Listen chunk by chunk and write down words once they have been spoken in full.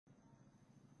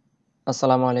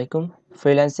আসসালামু আলাইকুম।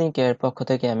 Freelancing care পক্ষ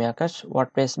থেকে আমি আকাশ।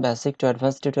 ওয়ার্ডপ্রেস বেসিক টু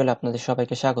অ্যাডভান্স টিউটোরিয়ালে আপনাদের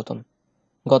সবাইকে স্বাগতম।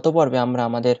 গত পর্বে আমরা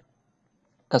আমাদের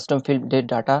কাস্টম ফিল্ডের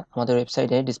ডাটা আমাদের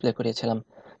ওয়েবসাইটে ডিসপ্লে করেছিলাম।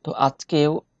 তো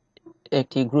আজকেও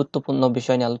একটি গুরুত্বপূর্ণ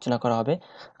বিষয় নিয়ে আলোচনা করা হবে।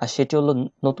 আর সেটি হলো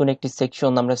নতুন একটি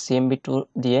সেকশন আমরা CMB2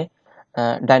 দিয়ে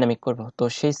ডাইনামিক করব। তো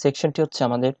সেই সেকশনটি হচ্ছে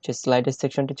আমাদের যে স্লাইডের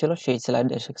সেকশনটি ছিল সেই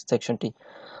স্লাইডের সেকশনটি।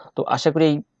 তো আশা করি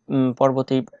এই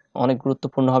পর্বটি অনেক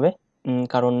গুরুত্বপূর্ণ হবে,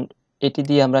 কারণ এটি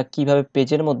দিয়ে আমরা কিভাবে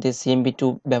পেজের মধ্যে CMB2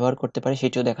 ব্যবহার করতে পারি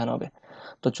সেটিও দেখানো হবে।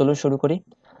 তো চলুন শুরু করি।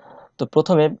 তো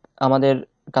প্রথমে আমাদের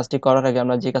কাজটি করার আগে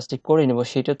আমরা যে কাজটি করে নেব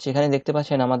সেটি হচ্ছে, এখানে দেখতে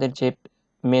পাচ্ছেন আমাদের যে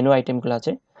মেনু আইটেমগুলো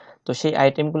আছে, তো সেই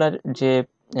আইটেমগুলোর যে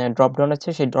ড্রপ ডাউন আছে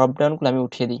সেই ড্রপ ডাউনগুলো আমি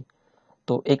উঠিয়ে দিই।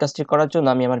 তো এই কাজটি করার জন্য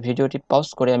আমি আমার ভিডিওটি পজ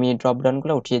করে আমি ড্রপ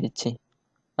ডাউনগুলো উঠিয়ে দিচ্ছি।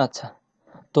 আচ্ছা,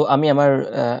 তো আমি আমার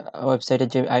ওয়েবসাইটের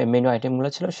যে মেনু আইটেমগুলো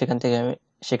ছিল সেখান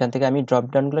থেকে আমি ড্রপ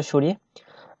ডাউনগুলো সরিয়ে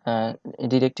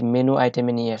ডিরেক্ট মেনু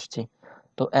আইটেমে নিয়ে আসছি।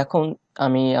 তো এখন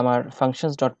আমি আমার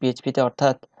functions ডট পিএইচপিতে,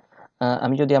 অর্থাৎ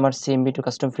আমি যদি আমার CMB2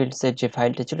 কাস্টম ফিল্ডসের যে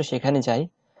ফাইলটি ছিল সেখানে যাই,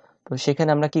 তো সেখানে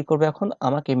আমরা কি করব, এখন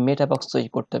আমাকে মেটাবক্স তৈরি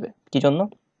করতে হবে। কি জন্য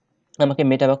আমাকে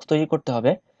মেটাবক্স তৈরি করতে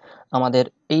হবে? আমাদের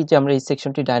এই যে আমরা এই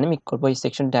সেকশনটি ডাইনামিক করব, এই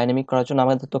সেকশন ডাইনামিক করার জন্য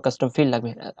আমাদের তো কাস্টম ফিল্ড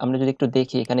লাগবে। আমরা যদি একটু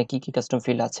দেখি এখানে কি কি কাস্টম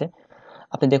ফিল্ড আছে।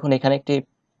 আপনি দেখুন এখানে একটি,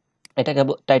 এটাকে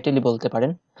টাইটেলই বলতে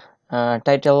পারেন,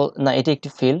 টাইটেল না, এটি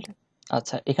একটি ফিল্ড।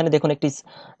 আচ্ছা, এখানে দেখুন একটি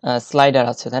স্লাইডার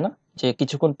আছে, তাই না? যে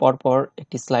কিছুক্ষণ পর পর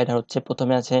একটি স্লাইডার হচ্ছে।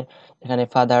 প্রথমে আছে এখানে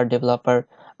ফাদার, ডেভেলপার,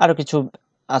 আরো কিছু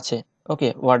আছে। ওকে,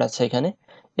 ওয়ার্ড আছে এখানে।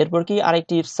 এরপর কি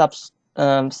আরেকটি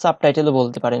সাবটাইটেলও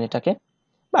বলতে পারেন এটাকে,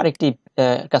 বা আরেকটি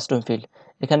কাস্টম ফিল্ড।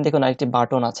 এখানে দেখুন আরেকটি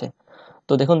বাটন আছে।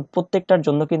 তো দেখুন প্রত্যেকটার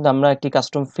জন্য কিন্তু আমরা একটি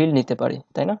কাস্টম ফিল্ড নিতে পারি,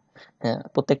 তাই না? হ্যাঁ,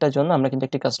 প্রত্যেকটার জন্য আমরা কিন্তু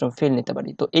একটি কাস্টম ফিল্ড নিতে পারি।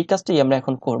 তো এই কাজটাই আমরা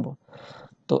এখন করব।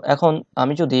 তো এখন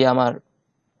আমি যদি আমার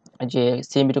যে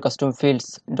CMB2 custom fields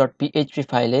dot PHP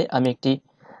ফাইলে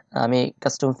আমি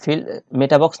কাস্টম ফিল্ড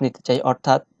মেটাবক্স নিতে চাই,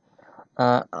 অর্থাৎ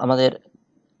আমাদের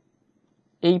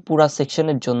এই পুরা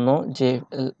সেকশনের জন্য যে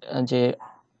যে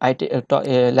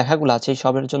লেখাগুলো আছে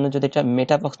সবের জন্য যদি একটা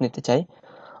মেটাবক্স নিতে চাই,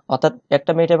 অর্থাৎ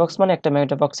একটা মেটাবক্স মানে একটা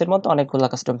মেটাবক্সের মধ্যে অনেকগুলো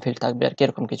কাস্টম ফিল্ড থাকবে আর কি,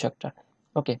 এরকম কিছু একটা।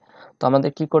 ওকে, তো আমাদের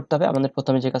কি করতে হবে? আমাদের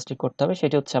প্রথমে যে কাজটি করতে হবে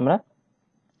সেটি হচ্ছে আমরা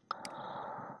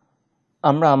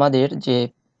আমরা আমাদের যে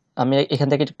আমি এখান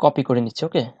থেকে কপি করে নিচ্ছি।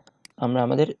 ওকে, আমরা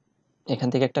আমাদের এখান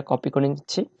থেকে একটা কপি করে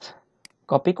নিচ্ছি।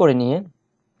 কপি করে নিয়ে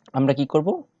আমরা কি করব,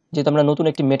 যেহেতু আমরা নতুন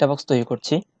একটি মেটাবক্স তৈরি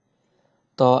করছি,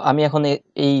 তো আমি এখন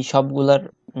এই সবগুলার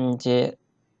যে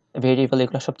ভেরিয়েবল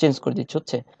এগুলো সব চেঞ্জ করে দিচ্ছি,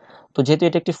 হচ্ছে। তো যেহেতু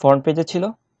এটা একটি ফ্রন্ট পেজে ছিল,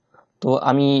 তো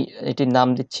আমি এটির নাম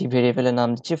দিচ্ছি, ভেরিয়েবলের নাম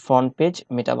দিচ্ছি ফ্রন্ট পেজ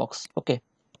মেটাবক্স। ওকে,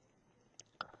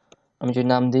 আমি যদি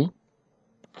নাম দিই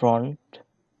ফ্রন্ট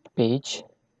পেজ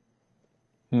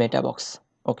মেটাবক্স।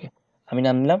 ওকে, আমি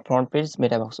নাম দিলাম ফ্রন্ট পেজ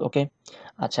মেটাবক্স। ওকে,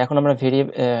 আচ্ছা, এখন আমরা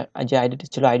যে আইডিটা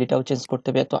ছিল আইডিটাও চেঞ্জ করতে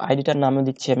হবে। তো আইডিটার নামও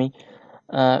দিচ্ছি আমি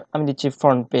দিচ্ছি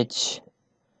ফ্রন্ট পেজ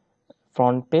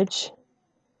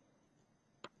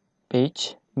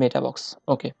মেটাবক্স।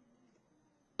 ওকে,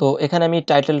 তো এখানে আমি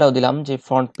টাইটেলটাও দিলাম যে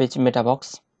ফ্রন্ট পেজ মেটাবক্স।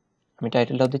 আমি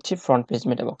টাইটেলটাও দিচ্ছি ফ্রন্ট পেজ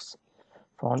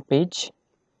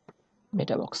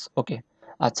মেটাবক্স। ওকে,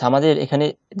 আচ্ছা, আমাদের এখানে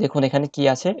দেখুন এখানে কি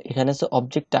আছে, এখানে আছে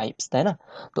অবজেক্ট টাইপস, তাই না?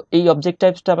 তো এই অবজেক্ট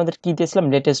টাইপসটা আমাদের কি দিয়েছিলাম?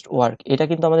 Latest work. এটা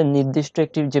কিন্তু আমাদের নির্দিষ্ট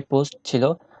একটি যে পোস্ট ছিল,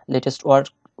 লেটেস্ট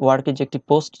ওয়ার্কের যে একটি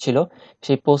পোস্ট ছিল,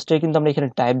 সেই পোস্টে কিন্তু আমরা এখানে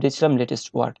টাইপ দিয়েছিলাম লেটেস্ট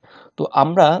ওয়ার্ক। তো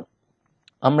আমরা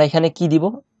আমরা এখানে কি দিব?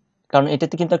 কারণ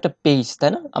এটাতে কিন্তু একটা পেজ,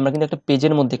 তাই না? আমরা কিন্তু একটা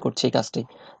পেজের মধ্যে করছি এই কাজটি।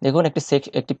 দেখুন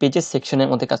একটি পেজের সেকশনের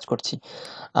মধ্যে কাজ করছি।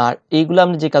 আর এইগুলো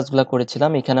আমরা যে কাজগুলো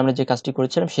করেছিলাম, এখানে আমরা যে কাজটি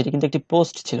করেছিলাম সেটি কিন্তু একটি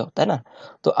পোস্ট ছিল, তাই না?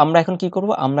 তো আমরা এখন কি করব?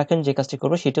 আমরা এখন যে কাজটি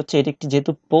করব সেটা হচ্ছে, এটি একটি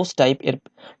যেহেতু পোস্ট টাইপ, এর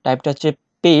টাইপটা হচ্ছে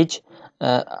পেজ।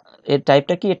 এর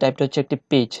টাইপটা কি? এর টাইপটা হচ্ছে একটি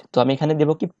পেজ। তো আমি এখানে দেব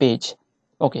কি? পেজ।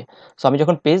 ওকে, সো আমি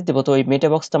যখন পেজ দেবো তো ওই মেটা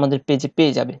বক্সটা আমাদের পেজে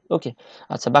পেয়ে যাবে। ওকে,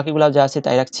 আচ্ছা, বাকিগুলো যা আছে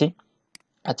তাই রাখছি।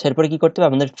 আচ্ছা, এরপরে কি করতে হবে?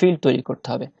 আমাদের ফিল্ড তৈরি করতে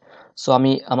হবে। সো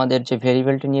আমি আমাদের যে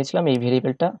ভেরিয়েবলটা নিয়েছিলাম এই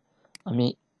ভেরিয়েবলটা আমি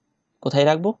কোথায়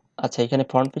রাখবো? আচ্ছা, এখানে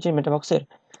ফ্রন্ট পেজে মেটাবক্সের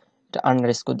এটা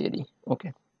আন্ডারস্কোর দিয়ে দিই। ওকে,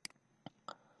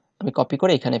 আমি কপি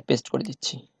করে এখানে পেস্ট করে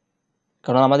দিচ্ছি,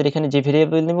 কারণ আমাদের এখানে যে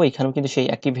ভেরিয়েবল নেব এখানেও কিন্তু সেই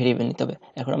একই ভেরিয়েবল নিতে হবে।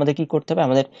 এখন আমাদের কি করতে হবে?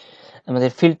 আমাদের আমাদের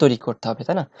ফিল্ড তৈরি করতে হবে,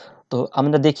 তাই না? তো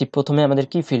আমরা দেখি প্রথমে আমাদের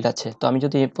কি ফিল্ড আছে। তো আমি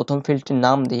যদি প্রথম ফিল্ডটির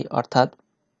নাম দিই, অর্থাৎ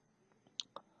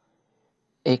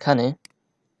এখানে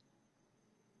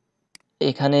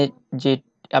এখানে যে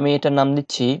আমি এটার নাম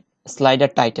দিচ্ছি স্লাইডার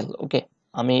টাইটেল। ওকে,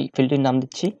 আমি এই ফিল্ডটির নাম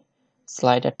দিচ্ছি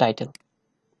slider title.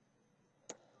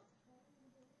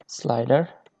 Slider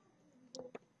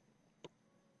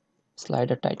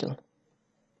slider title.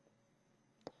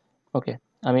 ওকে,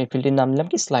 আমি এই ফিল্ডটির নাম দিলাম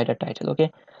কি? Slider title. ওকে,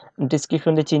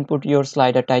 ডিসক্রিপশন দিচ্ছি ইনপুট ইউর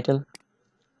স্লাইডার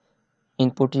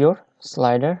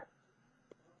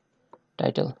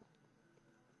টাইটেল,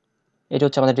 এটা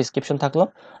হচ্ছে আমাদের ডেসক্রিপশন থাকলো।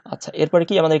 আচ্ছা, এরপরে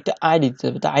কি আমাদের একটা আইডি দিতে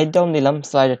হবে, তো আইডিটাও নিলাম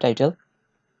স্লাইডার টাইটেল।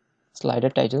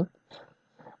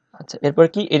 আচ্ছা, এরপর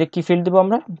কি এটা কি ফিল্ড দেবো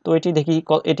আমরা, তো এটি দেখি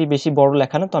এটি বেশি বড়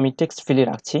লেখা না, তো আমি টেক্সট ফিল্ডে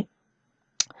রাখছি।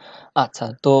 আচ্ছা,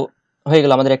 তো হয়ে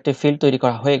গেল, আমাদের একটা ফিল্ড তৈরি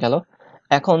করা হয়ে গেল।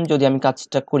 এখন যদি আমি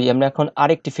কাজটা করি, আমরা এখন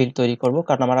আরেকটি ফিল্ড তৈরি করব,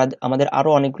 কারণ আমাদের আরো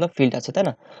অনেকগুলো ফিল্ড আছে, তাই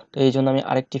না? তো এই জন্য আমি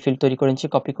আরেকটি ফিল্ড তৈরি করে নিচ্ছি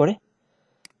কপি করে।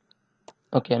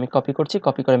 ওকে, আমি কপি করছি,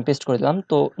 কপি করে আমি পেস্ট করে দিলাম।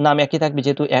 তো নাম একই থাকবে,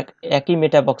 যেহেতু একই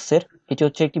মেটাবক্সের, এটি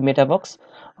হচ্ছে একটি মেটাবক্স,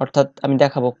 অর্থাৎ আমি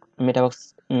দেখাবো মেটাবক্স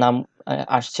নাম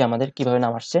আসছে আমাদের, কিভাবে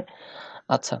নাম আসছে।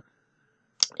 আচ্ছা,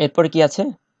 এরপরে কি আছে,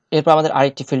 এরপর আমাদের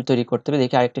আরেকটি ফিল্ড তৈরি করতে হবে,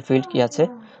 দেখি আরেকটি ফিল্ড কি আছে।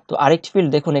 তো আরেকটি ফিল্ড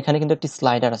দেখুন, এখানে কিন্তু একটি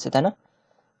স্লাইডার আছে, তাই না?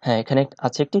 হ্যাঁ, এখানে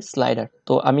আছে একটি স্লাইডার,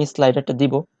 তো আমি স্লাইডারটা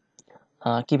দিব।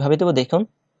 কিভাবে দেবো দেখুন,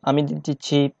 আমি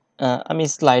দিচ্ছি, আমি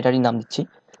স্লাইডারই নাম দিচ্ছি,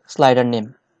 স্লাইডার নেম।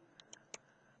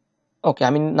 ওকে,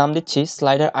 আমি নাম দিচ্ছি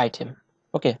স্লাইডার আইটেম।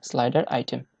 ওকে, স্লাইডার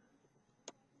আইটেম।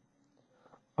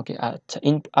 ওকে, আচ্ছা,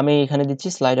 আমি এখানে দিচ্ছি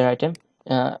স্লাইডার আইটেম।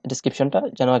 ডিসক্রিপশনটা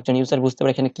যেন একজন ইউজার বুঝতে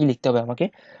পারে এখানে কি লিখতে হবে আমাকে।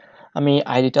 আমি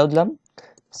আইডিটাও দিলাম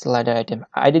স্লাইডার আইটেম।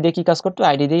 আইডি দিয়ে কি কাজ করতে হবে,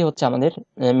 আইডি দিয়েই হচ্ছে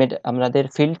আমাদের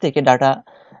ফিল্ড থেকে ডাটা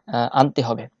আনতে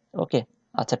হবে। ওকে,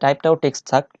 আচ্ছা, টাইপটাও টেক্সট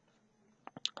থাক।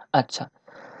 আচ্ছা,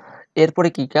 এরপরে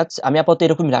কি কাজ, আমি আপাতত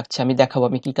এরকমই রাখছি, আমি দেখাবো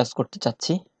আমি কি কাজ করতে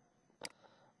চাচ্ছি।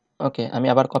 ওকে, আমি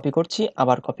আবার কপি করছি,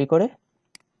 আবার কপি করে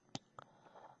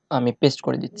আমি পেস্ট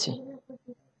করে দিচ্ছি।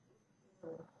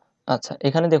 আচ্ছা,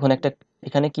 এখানে দেখুন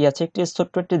এখানে কি আছে, একটি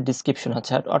ছোট্ট একটি ডিসক্রিপশন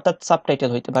আছে, অর্থাৎ সাবটাইটেল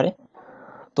হইতে পারে।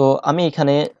 তো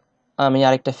আমি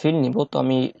আরেকটা ফিল্ড নিব, তো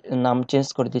আমি নাম চেঞ্জ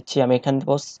করে দিচ্ছি, আমি এখানে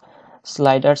দেবো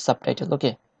স্লাইডার সাবটাইটেল।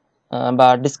 ওকে, বা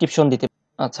ডিসক্রিপশন দিতে।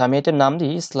 আচ্ছা, আমি এটার নাম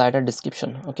দিই স্লাইডার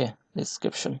ডিসক্রিপশন। ওকে,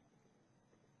 ডিসক্রিপশন।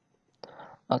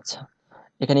 আচ্ছা,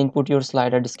 এখানে ইনপুট ইউর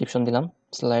স্লাইডার ডিসক্রিপশন দিলাম,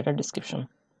 স্লাইডার ডিসক্রিপশন।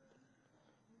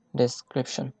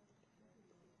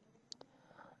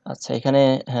 আচ্ছা, এখানে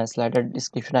হ্যাঁ, স্লাইডার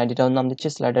ডিসক্রিপশন আইডিটাও নাম দিচ্ছি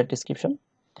স্লাইডার ডিসক্রিপশন।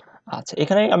 আচ্ছা,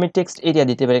 এখানে আমি টেক্সট এরিয়া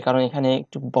দিতে পারি, কারণ এখানে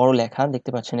একটু বড় লেখা দেখতে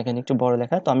পাচ্ছেন, এখানে একটু বড়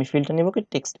লেখা, তো আমি ফিল্ডটা নেব কি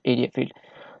টেক্সট এরিয়া ফিল্ড।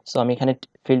 সো আমি এখানে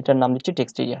ফিল্ডটার নাম দিচ্ছি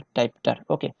টেক্সট এরিয়া টাইপটার।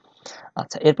 ওকে,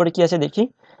 আচ্ছা, এরপরে কি আছে দেখি,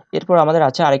 এরপর আমাদের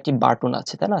আছে আরেকটি বাটন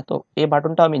আছে, তাই না? তো এই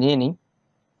বাটনটা আমি নিয়ে নিই,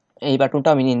 এই বাটনটা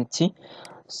আমি নিয়ে নিচ্ছি।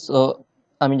 সো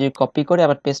আমি যদি কপি করে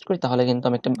আবার পেস্ট করি, তাহলে কিন্তু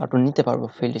আমি একটা বাটন নিতে পারবো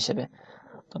ফিল্ড হিসেবে।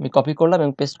 তো আমি কপি করলাম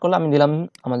এবং পেস্ট করলাম, আমি দিলাম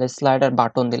আমাদের স্লাইডার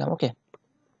বাটন দিলাম। ওকে,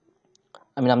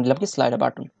 আমি নাম দিলাম কি স্লাইডার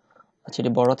বাটন। আচ্ছা,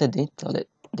 এটি বড়তে দিই, তাহলে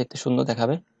দেখতে সুন্দর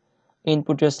দেখাবে।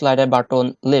 Input your slider button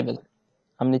level,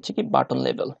 আমি দিচ্ছি কি বাটন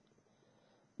লেভেল।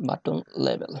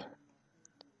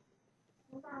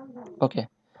 ওকে,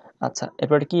 আচ্ছা,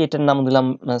 এরপরে কি এটার নাম দিলাম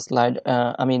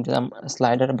আমি দিলাম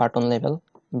slider button level,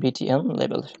 BTM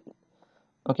level.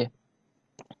 ওকে,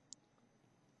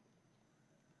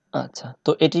 আচ্ছা,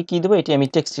 তো এটি কি দেবো, এটি আমি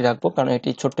টেক্সটই রাখবো, কারণ এটি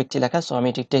ছোট্ট একটি লেখা, সো আমি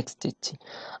এটি টেক্সট দিচ্ছি।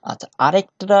 আচ্ছা,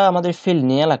 আরেকটা আমাদের ফিল্ড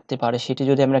নেওয়া লাগতে পারে, সেটি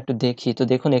যদি আমরা একটু দেখি, তো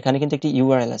দেখুন এখানে কিন্তু একটি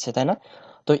ইউআরএল আছে, তাই না?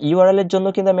 তো ইউআরএল এর জন্য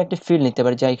কিন্তু আমি একটা ফিল্ড নিতে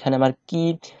পারি, যে এখানে আমার কি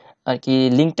আর কি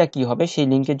লিঙ্কটা কি হবে, সেই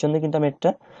লিঙ্কের জন্য কিন্তু আমি একটা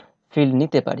ফিল্ড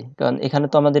নিতে পারি, কারণ এখানে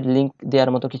তো আমাদের লিঙ্ক দেওয়ার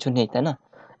মতো কিছু নেই, তাই না?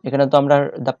 এখানে তো আমরা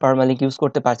দ্য পারমালিঙ্ক ইউজ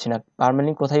করতে পারছি না।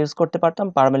 পারমালিঙ্ক কোথায় ইউজ করতে পারতাম,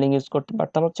 পারমালিঙ্ক ইউজ করতে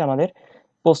পারতাম হচ্ছে আমাদের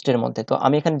পোস্টের মধ্যে। তো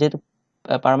আমি এখানে যেহেতু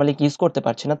পারমালিঙ্ক ইউজ করতে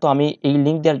পারছি না, তো আমি এই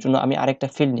লিঙ্ক দেওয়ার জন্য আমি আরেকটা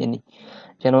ফিল্ড নিয়ে নিই,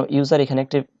 যেন ইউজার এখানে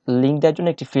একটা লিঙ্ক দেওয়ার জন্য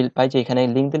একটি ফিল্ড পায়, যে এখানে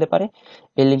লিঙ্ক দিলে পারে,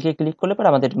 এই লিঙ্কে ক্লিক করলে পরে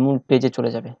আমাদের মূল পেজে চলে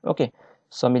যাবে। ওকে,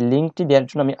 সো আমি লিঙ্কটি দেওয়ার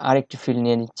জন্য আমি আরেকটি ফিল্ড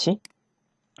নিয়ে নিচ্ছি,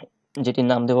 যেটির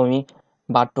নাম দেবো আমি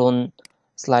বাটন,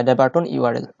 স্লাইডার বাটন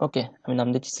ইউআরএল। ওকে, আমি নাম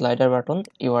দিচ্ছি স্লাইডার বাটন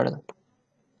ইউআরএল।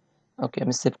 ওকে,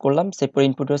 আমি সেভ করলাম, সেভ করে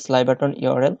ইনপুট স্লাইড বাটন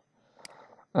ইউআরএল।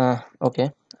 ওকে,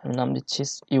 আমি নাম দিচ্ছি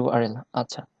ইউআরএল।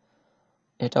 আচ্ছা,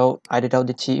 এটাও আইডিটাও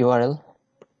দিচ্ছি ইউআরএল।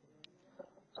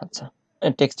 আচ্ছা,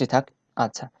 টেক্সটই থাক।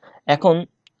 আচ্ছা, এখন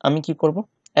আমি কি করব,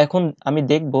 এখন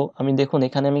আমি দেখুন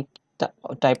এখানে আমি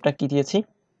টাইপটা কি দিয়েছি,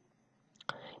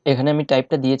 এখানে আমি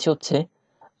টাইপটা দিয়েছি হচ্ছে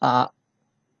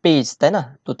পেজ, তাই না?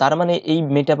 তো তার মানে এই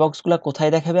মেটাবক্সগুলো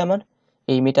কোথায় দেখাবে আমার,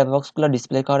 এই মেটাবক্সগুলো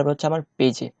ডিসপ্লে করা হচ্ছে আমার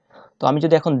পেজে। তো আমি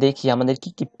যদি এখন দেখি আমাদের কি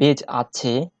কি পেজ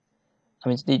আছে,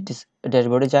 আমি যদি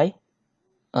ড্যাশবোর্ডে যাই,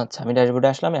 আচ্ছা, আমি ড্যাশবোর্ডে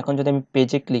আসলাম, এখন যদি আমি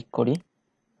পেজে ক্লিক করি,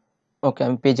 ওকে,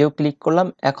 আমি পেজেও ক্লিক করলাম।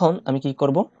 এখন আমি কি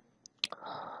করব,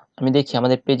 আমি দেখি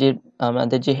আমাদের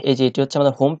যে এই যে এটি হচ্ছে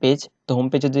আমাদের হোম পেজ, তো হোম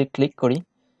পেজে যদি ক্লিক করি,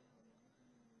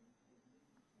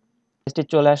 পেজটি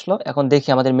চলে আসলো। এখন দেখি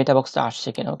আমাদের মেটাবক্সটা আসছে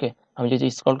কিনা। ওকে, আমি যদি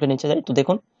স্ক্রল করে নিচে যাই, তো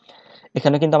দেখুন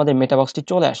এখানে কিন্তু আমাদের মেটাবক্সটি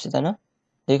চলে আসছে, তাই না?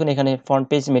 দেখুন এখানে ফ্রন্ট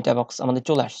পেজ মেটাবক্স আমাদের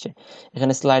চলে আসছে,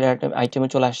 এখানে স্লাইডার আইটেমে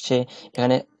চলে আসছে,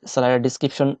 এখানে স্লাইডার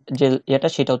ডিসক্রিপশন যে এটা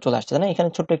সেটাও চলে আসছে, তাই না? এখানে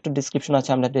ছোট্ট একটু ডিসক্রিপশন আছে,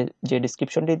 আমরা যে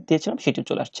ডিসক্রিপশনটি দিয়েছিলাম সেটিও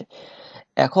চলে আসছে।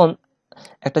 এখন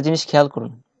একটা জিনিস খেয়াল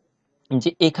করুন, যে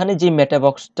এখানে যে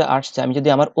মেটাবক্সটা আসছে, আমি যদি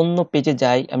আমার অন্য পেজে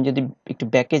যাই, আমি যদি একটু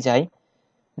ব্যাকে যাই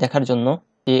দেখার জন্য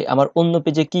যে আমার অন্য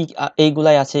পেজে কি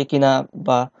এইগুলাই আছে কিনা,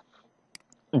 বা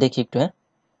দেখি একটু। হ্যাঁ,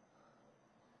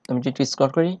 আমি যদি একটু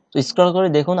স্ক্রল করি, তো স্ক্রল করে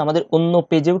দেখুন আমাদের অন্য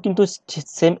পেজেও কিন্তু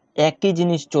সেম একই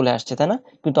জিনিস চলে আসছে, তাই না?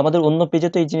 কিন্তু আমাদের অন্য পেজে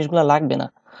তো এই জিনিসগুলো লাগবে না।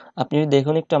 আপনি যদি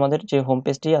দেখুন একটু আমাদের যে হোম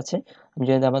পেজটি আছে, আমি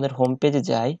যদি আমাদের হোম পেজে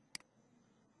যাই,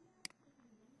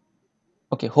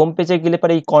 ওকে, হোম পেজে গেলে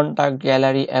পরে এই কন্টাক্ট,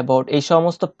 গ্যালারি, অ্যাবাউট এই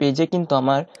সমস্ত পেজে কিন্তু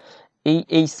আমার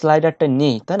এই স্লাইডারটা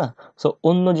নেই, তাই না? সো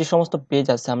অন্য যে সমস্ত পেজ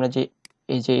আছে, আমরা যে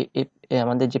এই যে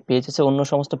আমাদের যে পেজ আছে, অন্য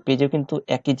সমস্ত পেজেও কিন্তু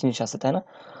একই জিনিস আছে, তাই না?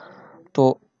 তো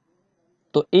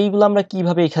তো এইগুলো আমরা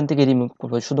কিভাবে এখান থেকে রিমুভ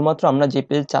করবো? শুধুমাত্র আমরা যে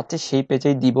পেজ চাচ্ছি সেই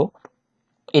পেজেই দিব।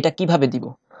 এটা কিভাবে দিব?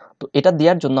 তো এটা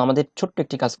দেওয়ার জন্য আমাদের ছোট্ট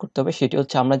একটি কাজ করতে হবে, সেটি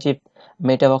হচ্ছে আমরা যে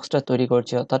মেটাবক্সটা তৈরি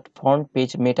করছি, অর্থাৎ ফ্রন্ট পেজ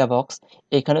মেটাবক্স,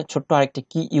 এখানে ছোট্ট আরেকটি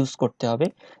কি ইউজ করতে হবে,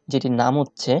 যেটির নাম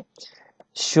হচ্ছে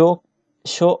শো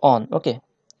শো অন। ওকে,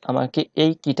 আমাকে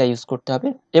এই কিটা ইউজ করতে হবে,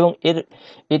 এবং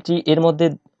এর মধ্যে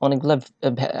অনেকগুলো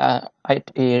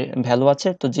ভ্যালু আছে,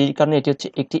 তো যেই কারণে এটি হচ্ছে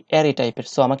একটি অ্যারে টাইপের।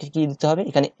 সো আমাকে কি দিতে হবে,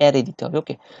 এখানে অ্যারে দিতে হবে।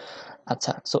 ওকে,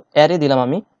 আচ্ছা, সো অ্যারে দিলাম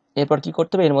আমি। এরপর কি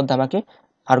করতে হবে, এর মধ্যে আমাকে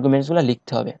আর্গুমেন্টসগুলো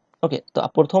লিখতে হবে। ওকে, তো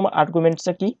প্রথম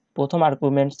আর্গুমেন্টসটা কি? প্রথম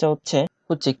আর্গুমেন্টসটা হচ্ছে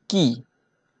হচ্ছে কি,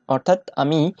 অর্থাৎ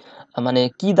আমি মানে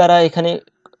কি দ্বারা এখানে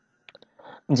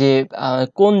যে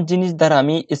কোন জিনিস দ্বারা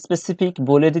আমি স্পেসিফিক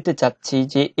বলে দিতে চাচ্ছি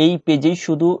যে এই পেজেই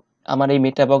শুধু আমার এই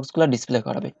মেটাবক্সগুলো ডিসপ্লে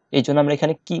করাবে, এই জন্য আমরা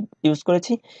এখানে কি ইউজ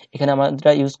করেছি, এখানে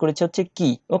আমরা ইউজ করেছি হচ্ছে কি।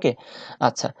 ওকে,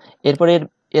 আচ্ছা, এরপরে এর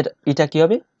এর এটা কি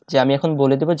হবে, যে আমি এখন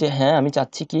বলে দেবো যে হ্যাঁ আমি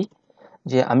চাচ্ছি কি,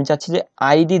 যে আমি চাচ্ছি যে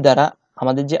আইডি দ্বারা,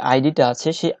 আমাদের যে আইডিটা আছে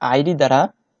সেই আইডি দ্বারা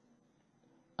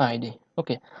আইডি।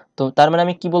 ওকে, তো তার মানে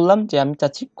আমি কি বললাম, যে আমি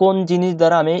চাচ্ছি কোন জিনিস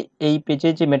দ্বারা আমি এই পেজে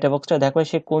যে মেটাবক্সটা দেখো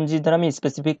সে কোন জিনিস দ্বারা আমি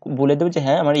স্পেসিফিক বলে দেবো যে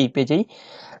হ্যাঁ আমার এই পেজেই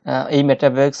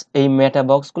এই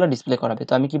মেটাবক্সগুলো ডিসপ্লে করাবে।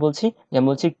 তো আমি কি বলছি, যে আমি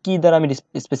বলছি কি দ্বারা আমি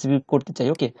স্পেসিফিক করতে চাই।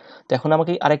 ওকে, তো এখন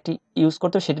আমাকে আরেকটি ইউজ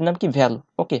করতে হবে, সেটির নাম কি ভ্যালু।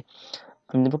 ওকে,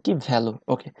 আমি দেবো কি ভ্যালু।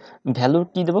 ওকে, ভ্যালুর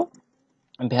কি দেবো,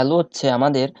 ভ্যালু হচ্ছে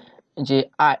আমাদের যে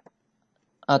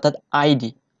অর্থাৎ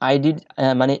আইডি, আইডির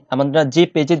মানে আমরা যে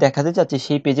পেজে দেখাতে চাচ্ছি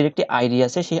সেই পেজের একটি আইডি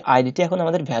আছে, সেই আইডিটি এখন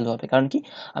আমাদের ভ্যালু হবে। কারণ কি,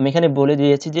 আমি এখানে বলে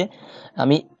দিয়েছি যে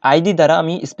আমি আইডি দ্বারা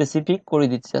আমি স্পেসিফিক করে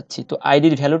দিতে চাচ্ছি। তো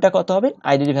আইডির ভ্যালুটা কত হবে,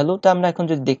 আইডির ভ্যালুটা আমরা এখন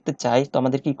যদি দেখতে চাই, তো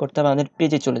আমাদের কি করতে হবে, আমাদের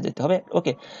পেজে চলে যেতে হবে।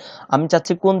 ওকে, আমি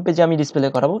চাচ্ছি কোন পেজে আমি ডিসপ্লে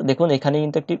করাবো, দেখুন এখানে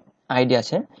কিন্তু একটি আইডি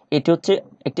আছে, এটি হচ্ছে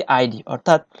একটি আইডি,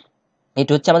 অর্থাৎ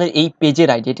এটি হচ্ছে আমাদের এই পেজের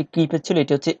আইডি। এটি কি পেজ ছিল,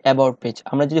 এটি হচ্ছে অ্যাবাউট পেজ।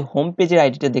 আমরা যদি হোম পেজের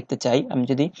আইডিটা দেখতে চাই, আমি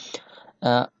যদি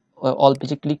অল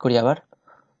পেজে ক্লিক করি আবার,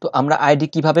 তো আমরা আইডি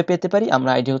কিভাবে পেতে পারি,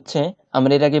 আমরা আইডি হচ্ছে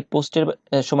আমরা এর আগে পোস্টের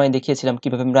সময় দেখিয়েছিলাম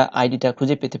কিভাবে আমরা আইডিটা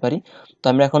খুঁজে পেতে পারি। তো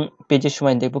আমরা এখন পেজের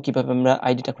সময় দেখব কিভাবে আমরা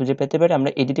আইডিটা খুঁজে পেতে পারি। আমরা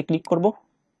এডিটে ক্লিক করব।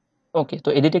 ওকে, তো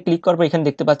এডিটে ক্লিক করবো, এখানে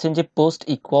দেখতে পাচ্ছেন যে পোস্ট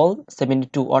ইকুয়াল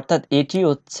 72, অর্থাৎ এটি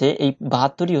হচ্ছে এই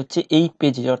 72ই হচ্ছে এই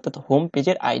পেজের, অর্থাৎ হোম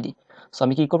পেজের আইডি। সো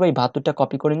আমি কি করবো, এই 72টা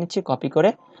কপি করে নিচ্ছি, কপি করে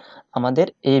আমাদের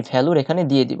এই ভ্যালুর এখানে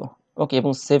দিয়ে দিব। ওকে,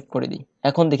 এবং সেভ করে দিই।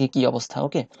 এখন দেখি কি অবস্থা।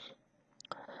 ওকে,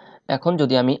 এখন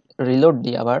যদি আমি রিলোড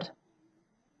দিই আবার,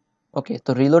 ওকে,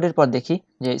 তো রিলোডের পর দেখি,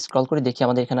 যে স্ক্রল করে দেখি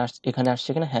আমাদের এখানে আসছে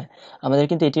কিনা। হ্যাঁ, আমাদের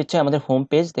কিন্তু এটি হচ্ছে আমাদের হোম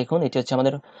পেজ। দেখুন এটি হচ্ছে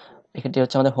আমাদের, এটি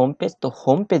হচ্ছে আমাদের হোম পেজ। তো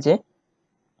হোম পেজে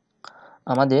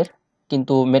আমাদের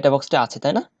কিন্তু মেটাবক্সটা আছে,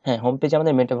 তাই না? হ্যাঁ, হোম পেজে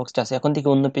আমাদের মেটাবক্সটা আছে। এখন দেখি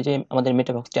অন্য পেজে আমাদের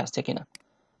মেটাবক্সটা আছে কিনা।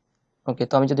 ওকে,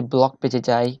 তো আমি যদি ব্লগ পেজে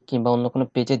যাই কিংবা অন্য কোনো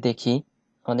পেজে দেখি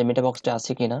আমাদের মেটাবক্সটা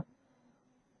আছে কিনা,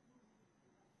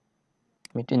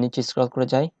 আমি একটু নিচে স্ক্রল করে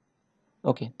যাই।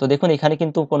 ওকে, তো দেখুন এখানে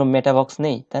কিন্তু কোনো মেটাবক্স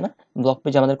নেই, তাই না? ব্লগ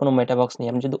পেজে আমাদের কোনো মেটাবক্স নেই।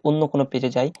 আমি যদি অন্য কোনো পেজে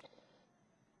যাই,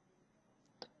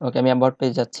 ওকে, আমি অ্যাবাউট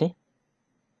পেজ যাচ্ছি।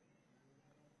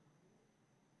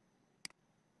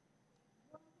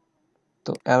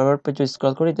 তো অ্যাবাউট পেজে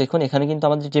স্ক্রল করি, দেখুন এখানে কিন্তু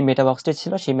আমাদের যে মেটাবক্সটা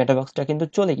ছিল সেই মেটাবক্সটা কিন্তু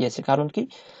চলে গিয়েছে। কারণ কি,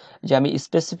 যে আমি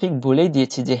স্পেসিফিক বলেই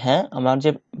দিয়েছি যে হ্যাঁ আমার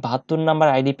যে 72 নাম্বার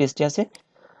আইডি পেজটি আছে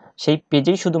সেই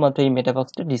পেজেই শুধুমাত্র এই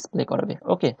মেটাবক্সটা ডিসপ্লে করবে।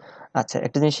 ওকে, আচ্ছা,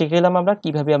 একটা জিনিস শিখে গেলাম আমরা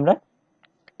কিভাবে আমরা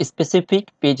স্পেসিফিক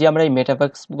পেজে আমরা এই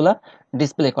মেটাবক্সগুলা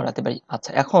ডিসপ্লে করাতে পারি।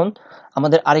 আচ্ছা, এখন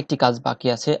আমাদের আরেকটি কাজ বাকি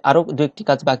আছে, আরো দু একটি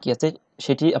কাজ বাকি আছে,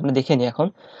 সেটি আপনি দেখে নিই এখন।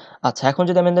 আচ্ছা, এখন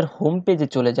যদি আমাদের হোম পেজে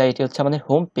চলে যাই, এটি হচ্ছে আমাদের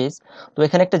হোম পেজ। তো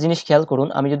এখানে একটা জিনিস খেয়াল করুন,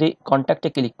 আমি যদি কন্ট্যাক্টে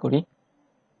ক্লিক করি,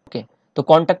 ওকে, তো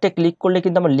কন্ট্যাক্টে ক্লিক করলে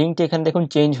কিন্তু আমার লিঙ্কটা এখানে দেখুন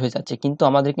চেঞ্জ হয়ে যাচ্ছে, কিন্তু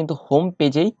আমাদের কিন্তু হোম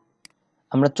পেজেই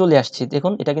আমরা চলে আসছি।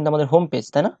 দেখুন এটা কিন্তু আমাদের হোম পেজ,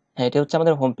 তাই না? হ্যাঁ, এটা হচ্ছে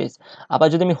আমাদের হোম পেজ। আবার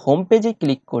যদি আমি হোম পেজে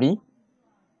ক্লিক করি,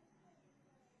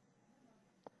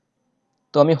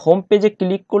 তো আমি হোম পেজে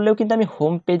ক্লিক করলেও কিন্তু আমি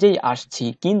হোম পেজেই আসছি,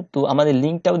 কিন্তু আমাদের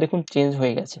লিঙ্কটাও দেখুন চেঞ্জ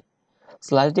হয়ে গেছে।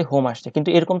 স্ল্যাশ দিয়ে হোম আসছে, কিন্তু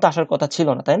এরকম তো আসার কথা ছিল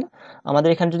না, তাই না? আমাদের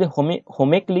এখানে যদি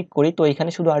হোমে ক্লিক করি তো এখানে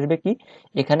শুধু আসবে কি,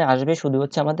 এখানে আসবে শুধু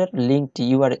হচ্ছে আমাদের লিঙ্কটি,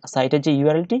 সাইটের যে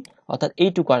ইউআরএলটি, অর্থাৎ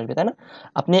এইটুকু আসবে, তাই না?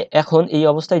 আপনি এখন এই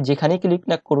অবস্থায় যেখানেই ক্লিক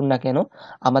না করুন না কেন,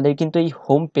 আমাদের কিন্তু এই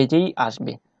হোম পেজেই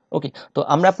আসবে। ওকে, তো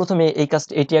আমরা প্রথমে এই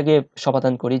কাজটা এটি আগে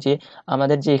সমাধান করি, যে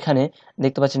আমাদের যে এখানে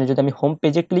দেখতে পাচ্ছেন, যদি আমি হোম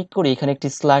পেজে ক্লিক করি এখানে একটি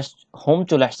স্ল্যাশ হোম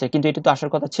চলে আসছে, কিন্তু এটা তো আসার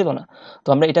কথা ছিল না। তো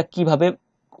আমরা এটা কিভাবে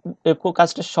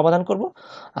কাজটা সমাধান করব?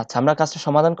 আচ্ছা, আমরা কাজটা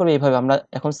সমাধান করব এইভাবে। আমরা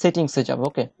এখন সেটিংসে যাব।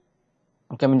 ওকে,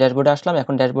 ওকে, আমি ড্যাশবোর্ডে আসলাম।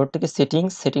 এখন ড্যাশবোর্ড থেকে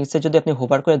সেটিংসে যদি আপনি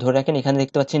হোভার করে ধরে রাখেন, এখানে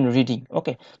দেখতে পাচ্ছেন রিডিং।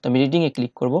 ওকে, তো আমি রিডিং এ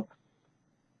ক্লিক করব।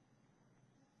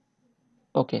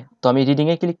 ওকে, তো আমি রিডিং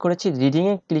এ ক্লিক করেছি। রিডিং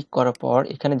এ ক্লিক করার পর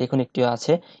এখানে দেখুন একটি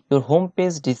আছে ইওর হোম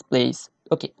পেজ ডিসপ্লেস।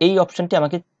 ওকে, এই অপশনটি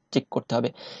আমাকে চেক করতে হবে।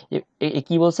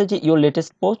 কি বলছে যে ইওর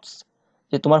লেটেস্ট পোস্ট,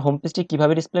 যে তোমার হোম পেজটি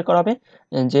কিভাবে ডিসপ্লে করা হবে,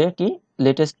 যে কি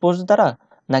লেটেস্ট পোস্ট দ্বারা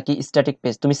নাকি স্ট্যাটিক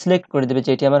পেজ। তুমি সিলেক্ট করে দেবে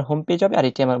যে এটি আমার হোম পেজ হবে আর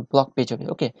এটি আমার ব্লগ পেজ হবে।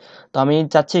 ওকে, তো আমি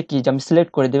চাচ্ছি কি যে আমি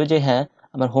সিলেক্ট করে দেবে যে হ্যাঁ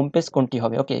আমার হোম পেজ কোনটি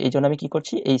হবে। ওকে, এই জন্য আমি কি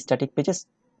করছি, এই স্ট্যাটিক পেজে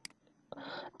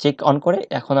চেক অন করে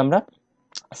এখন আমরা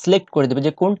সিলেক্ট করে দেবে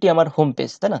যে কোনটি আমার হোম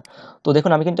পেজ, তাই না? তো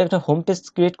দেখুন আমি কিন্তু একটা হোম পেজ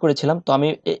ক্রিয়েট করেছিলাম, তো আমি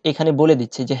এখানে বলে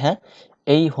দিচ্ছি যে হ্যাঁ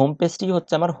এই হোম পেজটি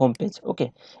হচ্ছে আমার হোম পেজ। ওকে,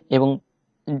 এবং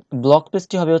ব্লগ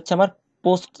পেজটি হবে হচ্ছে আমার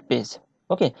পোস্ট পেজ।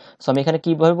 ওকে, সো আমি এখানে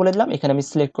কিভাবে বলে দিলাম, এখানে আমি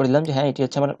সিলেক্ট করে দিলাম যে হ্যাঁ এটি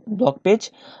হচ্ছে আমার ব্লগ পেজ,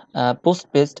 পোস্ট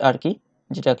পেজ আর কি,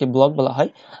 যেটাকে ব্লগ বলা হয়।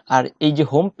 আর এই যে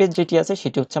হোম পেজ যেটি আছে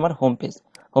সেটি হচ্ছে আমার হোম পেজ।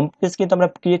 হোম পেজ কিন্তু আমরা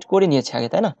ক্রিয়েট করে নিয়েছি আগে,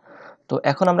 তাই না? তো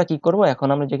এখন আমরা কি করব, এখন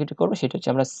আমরা যেটি করব সেটা হচ্ছে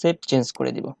আমরা সেভ চেঞ্জ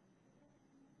করে দিব।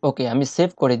 ওকে, আমি সেভ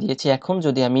করে দিয়েছি। এখন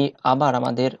যদি আমি আবার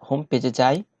আমাদের হোম পেজে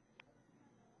যাই,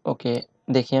 ওকে,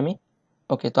 দেখি আমি।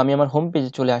 ওকে, তো আমি আমার হোম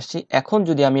পেজে চলে আসছি। এখন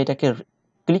যদি আমি এটাকে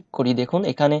ক্লিক করি, দেখুন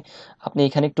এখানে আপনি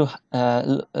এখানে একটু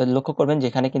লক্ষ্য করবেন যে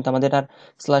এখানে কিন্তু আমাদের আর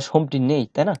স্ল্যাশ হোমটি নেই,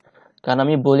 তাই না? কারণ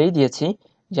আমি বলেই দিয়েছি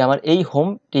যে আমার এই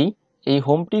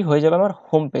হোমটি হয়ে যাবে আমার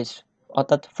হোম পেজ,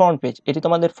 অর্থাৎ ফ্রন্ট পেজ। এটি তো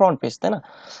আমাদের ফ্রন্ট পেজ, তাই না?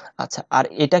 আচ্ছা, আর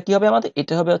এটা কি হবে আমাদের,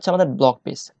 এটা হবে হচ্ছে আমাদের ব্লগ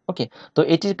পেজ। ওকে, তো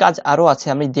এটির কাজ আরো আছে,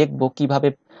 আমি দেখব কিভাবে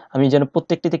আমি যেন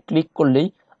প্রত্যেকটিতে ক্লিক করলেই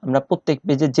আমরা প্রত্যেক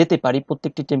পেজে যেতে পারি,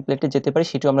 প্রত্যেকটি টেমপ্লেটে যেতে পারি,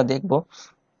 সেটাও আমরা দেখব।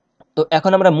 তো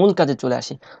এখন আমরা মূল কাজে চলে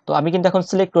আসি। তো আমি কিন্তু এখন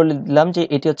সিলেক্ট করে দিলাম যে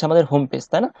এটি হচ্ছে আমাদের হোম পেজ,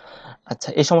 তাই না? আচ্ছা,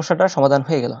 এই সমস্যাটার সমাধান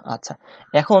হয়ে গেল। আচ্ছা,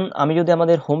 এখন আমি যদি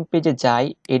আমাদের হোম পেজে যাই,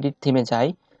 এডিট থিমে যাই,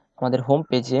 আমাদের হোম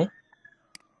পেজে।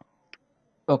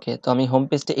 ওকে, তো আমি হোম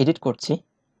পেজটা এডিট করছি।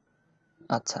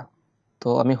 আচ্ছা, তো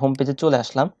আমি হোম পেজে চলে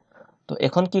আসলাম। তো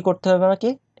এখন কি করতে হবে আমাকে,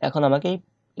 এখন আমাকে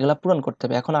এগুলা পূরণ করতে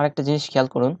হবে। এখন আরেকটা জিনিস খেয়াল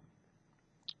করুন,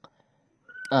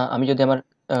 আমি যদি আমার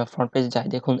ফ্রন্ট পেজে যাই,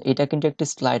 দেখুন এটা কিন্তু একটি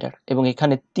স্লাইডার এবং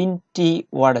এখানে 3টি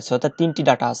ওয়ার্ড আছে, অর্থাৎ 3টি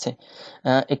ডাটা আছে।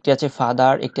 একটি আছে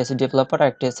ফাদার, একটি আছে ডেভেলপার আর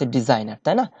একটি আছে ডিজাইনার,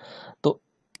 তাই না? তো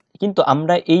কিন্তু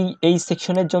আমরা এই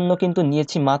সেকশনের জন্য কিন্তু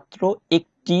নিয়েছি মাত্র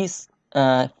একটি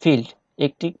ফিল্ড,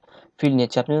 একটি ফিল্ড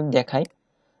নিয়েছি। আপনি যদি দেখাই,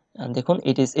 দেখুন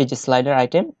এই যে স্লাইডার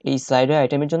আইটেম, এই স্লাইডার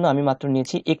আইটেমের জন্য আমি মাত্র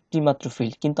নিয়েছি একটি মাত্র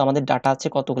ফিল্ড, কিন্তু আমাদের ডাটা আছে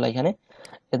কতগুলো এখানে,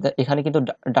 এখানে কিন্তু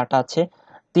ডাটা আছে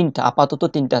 3টা, আপাতত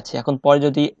 3টা আছে। এখন পরে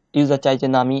যদি ইউজার চাই যে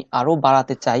না আমি আরো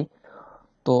বাড়াতে চাই,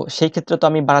 তো সেই ক্ষেত্রে তো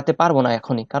আমি বাড়াতে পারবো না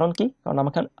এখনই। কারণ কি,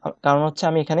 কারণ হচ্ছে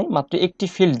আমি এখানে মাত্র একটি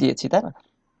ফিল্ড দিয়েছি, তাই না?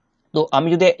 তো আমি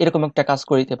যদি এরকম একটা কাজ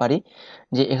করতে পারি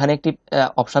যে এখানে একটি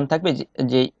অপশন থাকবে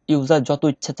যে ইউজার যত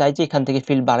ইচ্ছা চাই যে এখান থেকে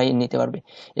ফিল্ড বাড়িয়ে নিতে পারবে,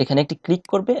 এখানে একটি ক্লিক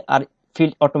করবে আর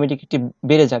ফিল্ড অটোমেটিক একটি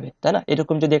বেড়ে যাবে, তাই না?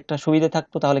 এরকম যদি একটা সুবিধা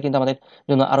থাকতো তাহলে কিন্তু আমাদের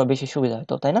জন্য আরো বেশি সুবিধা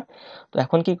হতো, তাই না? তো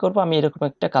এখন কি করব, আমি এরকম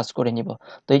একটা কাজ করে নিব।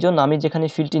 তো এই জন্য আমি যেখানে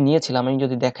ফিল্ডটি নিয়েছিলাম, আমি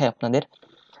যদি দেখাই আপনাদের,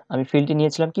 আমি ফিল্ডটি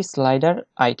নিয়েছিলাম কি স্লাইডার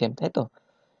আইটেম, তাই তো?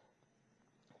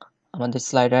 আমাদের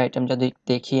স্লাইডার আইটেম যদি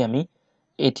দেখি আমি,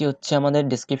 এটি হচ্ছে আমাদের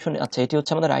ডেসক্রিপশন। আচ্ছা, এটি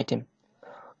হচ্ছে আমাদের আইটেম।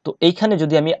 তো এইখানে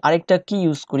যদি আমি আরেকটা কি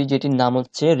ইউজ করি যেটির নাম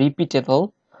হচ্ছে রিপিটেবল,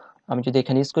 আমি যদি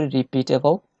এখানে ইউজ করি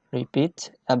রিপিটেবল,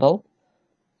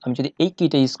 আমি যদি এই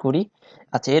কিটা ইউজ করি,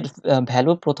 আচ্ছা এর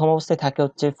ভ্যালু প্রথম অবস্থায় থাকে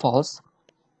হচ্ছে ফলস,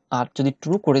 আর যদি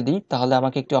ট্রু করে দিই তাহলে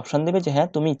আমাকে একটি অপশন দেবে যে হ্যাঁ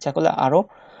তুমি ইচ্ছা করলে আরো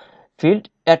ফিল্ড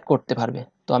অ্যাড করতে পারবে।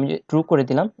 তো আমি ট্রু করে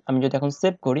দিলাম। আমি যদি এখন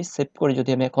সেভ করি, যদি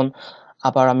আমি এখন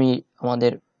আবার আমি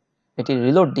আমাদের এটি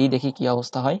রিলোড দিই, দেখি কি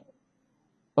অবস্থা হয়।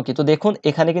 ওকে, তো দেখুন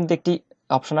এখানে কিন্তু একটি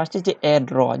অপশন আসছে যে অ্যাড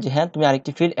র, যে হ্যাঁ তুমি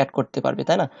আরেকটি ফিল্ড অ্যাড করতে পারবে,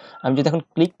 তাই না? আমি যদি এখন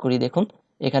ক্লিক করি, দেখুন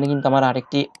এখানে কিন্তু আমার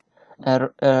আরেকটি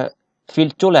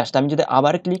ফিল্ড চলে আসছে। আমি যদি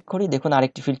আবার ক্লিক করি, দেখুন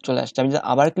আরেকটি ফিল্ড চলে আসছে। আমি যদি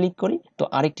আবার ক্লিক করি তো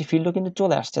আরেকটি ফিল্ডও কিন্তু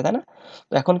চলে আসছে, তাই না?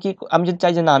 তো এখন কি, আমি যদি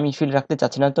চাই যে না আমি ফিল্ড রাখতে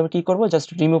চাচ্ছি না, তো আমি কি করবো, জাস্ট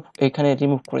এখানে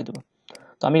রিমুভ করে দেবো।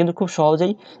 তো আমি কিন্তু খুব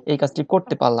সহজেই এই কাজটি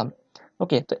করতে পারলাম।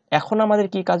 ওকে, তো এখন আমাদের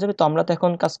কি কাজ হবে, তো আমরা তো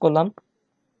এখন কাজ করলাম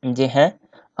যে হ্যাঁ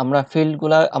আমরা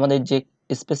ফিল্ডগুলা আমাদের যে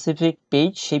স্পেসিফিক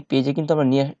পেজ, সেই পেজে কিন্তু আমরা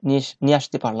নিয়ে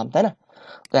আসতে পারলাম, তাই না?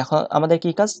 তো এখন আমাদের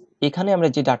কি কাজ, এখানে আমরা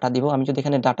যে ডাটা দিব, আমি যদি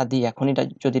এখানে ডাটা দিই, এখনই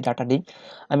যদি ডাটা দিই,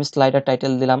 আমি স্লাইডার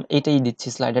টাইটেল দিলাম, এটাই দিচ্ছি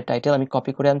স্লাইডার টাইটেল, আমি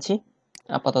কপি করে আনছি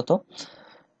আপাতত।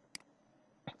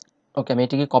 ওকে, আমি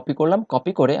এটিকে কপি করলাম,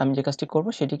 কপি করে আমি যে কাজটি করব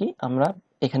সেটি কি আমরা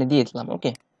এখানে দিয়ে দিলাম।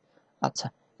 ওকে, আচ্ছা,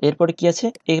 এরপরে কি আছে,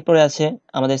 এরপরে আছে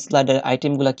আমাদের স্লাইডার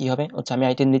আইটেমগুলো কি হবে। আচ্ছা, আমি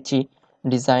আইটেম দিচ্ছি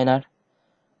ডিজাইনার,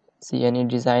 সিএনই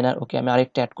ডিজাইনার। ওকে, আমি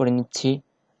আরেকটা অ্যাড করে নিচ্ছি,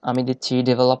 আমি দিচ্ছি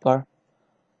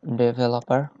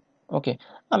ডেভেলপার। ওকে,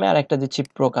 আমি আরেকটা দিচ্ছি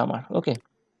প্রোগ্রামার। ওকে,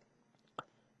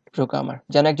 প্রোগ্রামার,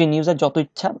 যেন একজন ইউজার যত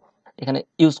ইচ্ছা এখানে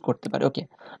ইউজ করতে পারে। ওকে,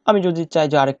 আমি যদি চাই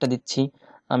যে আরেকটা দিচ্ছি,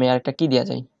 আমি আরেকটা কি দেওয়া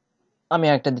যায়, আমি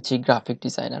আরেকটা দিচ্ছি গ্রাফিক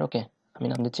ডিজাইনার। ওকে, আমি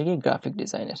নাম দিচ্ছি কি গ্রাফিক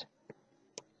ডিজাইনার।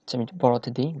 আচ্ছা, আমি বড়তে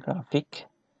দিই গ্রাফিক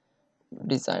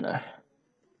ডিজাইনার।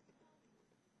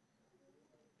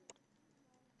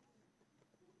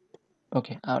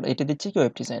 ওকে, আর এটা দিচ্ছি কি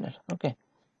ওয়েব ডিজাইনার। ওকে,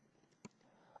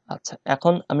 আচ্ছা,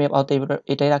 এখন আমি আপাতত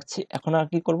এটাই রাখছি। এখন আর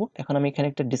কি করব, এখন আমি এখানে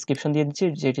একটা ডেসক্রিপশন দিয়ে দিচ্ছি,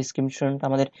 যে ডেসক্রিপশনটা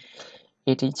আমাদের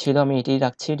এটি ছিল, আমি এটাই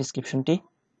রাখছি, ডেসক্রিপশনটি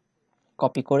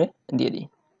কপি করে দিয়ে দিই।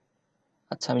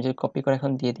 আচ্ছা, আমি যদি কপি করে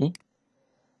এখন দিয়ে দিই,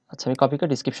 আচ্ছা, আমি কপি করে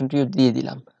ডেসক্রিপশনটিও দিয়ে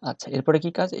দিলাম। আচ্ছা, এরপরে কি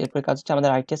কাজ, এরপরে কাজ হচ্ছে আমাদের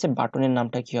আরেকটি আছে বাটনের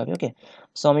নামটা কি হবে। ওকে,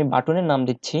 সো আমি বাটনের নাম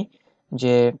দিচ্ছি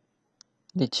যে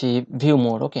ভিউ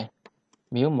মোর। ওকে,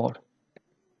 ভিউ মোর।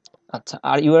 আচ্ছা,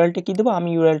 আর ইউআরএলটা কি দেবো, আমি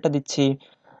ইউআরএলটা দিচ্ছি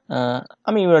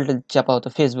আপাতত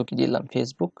ফেসবুকই দিলাম,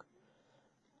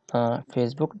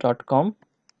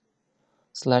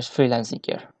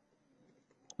 facebook.com/freelancingcare।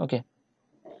 ওকে,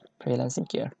 ফ্রিল্যান্সিং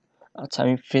কেয়ার। আচ্ছা,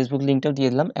 আমি ফেসবুক লিঙ্কটাও দিয়ে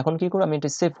দিলাম। এখন কি করব, আমি এটা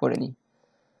সেভ করে নিই।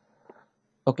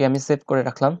 ওকে, আমি সেভ করে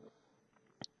রাখলাম।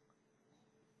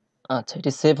 আচ্ছা,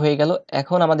 এটি সেভ হয়ে গেল।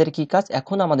 এখন আমাদের কি কাজ,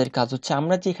 এখন আমাদের কাজ হচ্ছে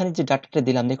আমরা যে এখানে যে ডাটাটা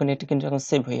দিলাম, দেখুন এটা কিন্তু এখন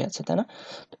সেভ হয়ে আছে, তাই না?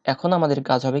 এখন আমাদের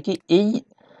কাজ হবে কি, এই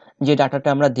যে ডাটাটা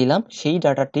আমরা দিলাম সেই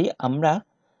ডাটাটি আমরা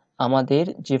আমাদের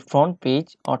যে ফ্রন্ট পেজ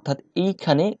অর্থাৎ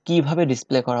এইখানে কিভাবে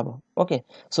ডিসপ্লে করাবো। ওকে,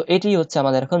 সো এটি হচ্ছে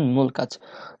আমাদের এখন মূল কাজ।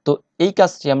 তো এই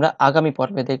কাজটি আমরা আগামী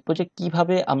পর্বে দেখবো, যে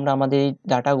কিভাবে আমরা আমাদের এই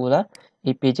ডাটাগুলা,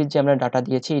 এই পেজের যে আমরা ডাটা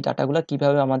দিয়েছি এই ডাটাগুলা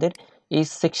কিভাবে আমাদের এই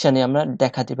সেকশনে আমরা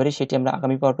দেখাতে পারি, সেটি আমরা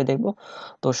আগামী পর্বে দেখব।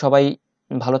 তো সবাই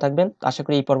ভালো থাকবেন, আশা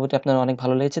করি এই পর্বটি আপনার অনেক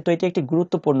ভালো লেগেছে। তো এটি একটি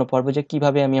গুরুত্বপূর্ণ পর্ব, যে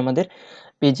কিভাবে আমি আমাদের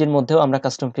পেজের মধ্যেও আমরা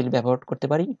কাস্টম ফিল্ড ব্যবহার করতে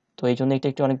পারি। তো এই জন্য এটা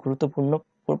একটি অনেক গুরুত্বপূর্ণ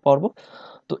পর্ব।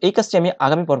 তো এই কাজটি আমি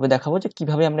আগামী পর্বে দেখাবো, যে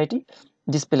কিভাবে আমরা এটি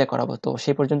ডিসপ্লে করাবো। তো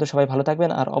সেই পর্যন্ত সবাই ভালো থাকবেন,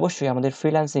 আর অবশ্যই আমাদের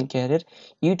ফ্রিল্যান্সিং ক্যারিয়ারের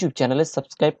ইউটিউব চ্যানেলে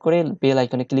সাবস্ক্রাইব করে বেল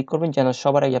আইকনে ক্লিক করবেন, যেন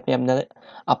সবার আগে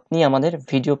আপনি আমাদের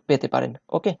ভিডিও পেতে পারেন।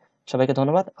 ওকে, সবাইকে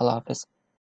ধন্যবাদ, আল্লাহ হাফেজ।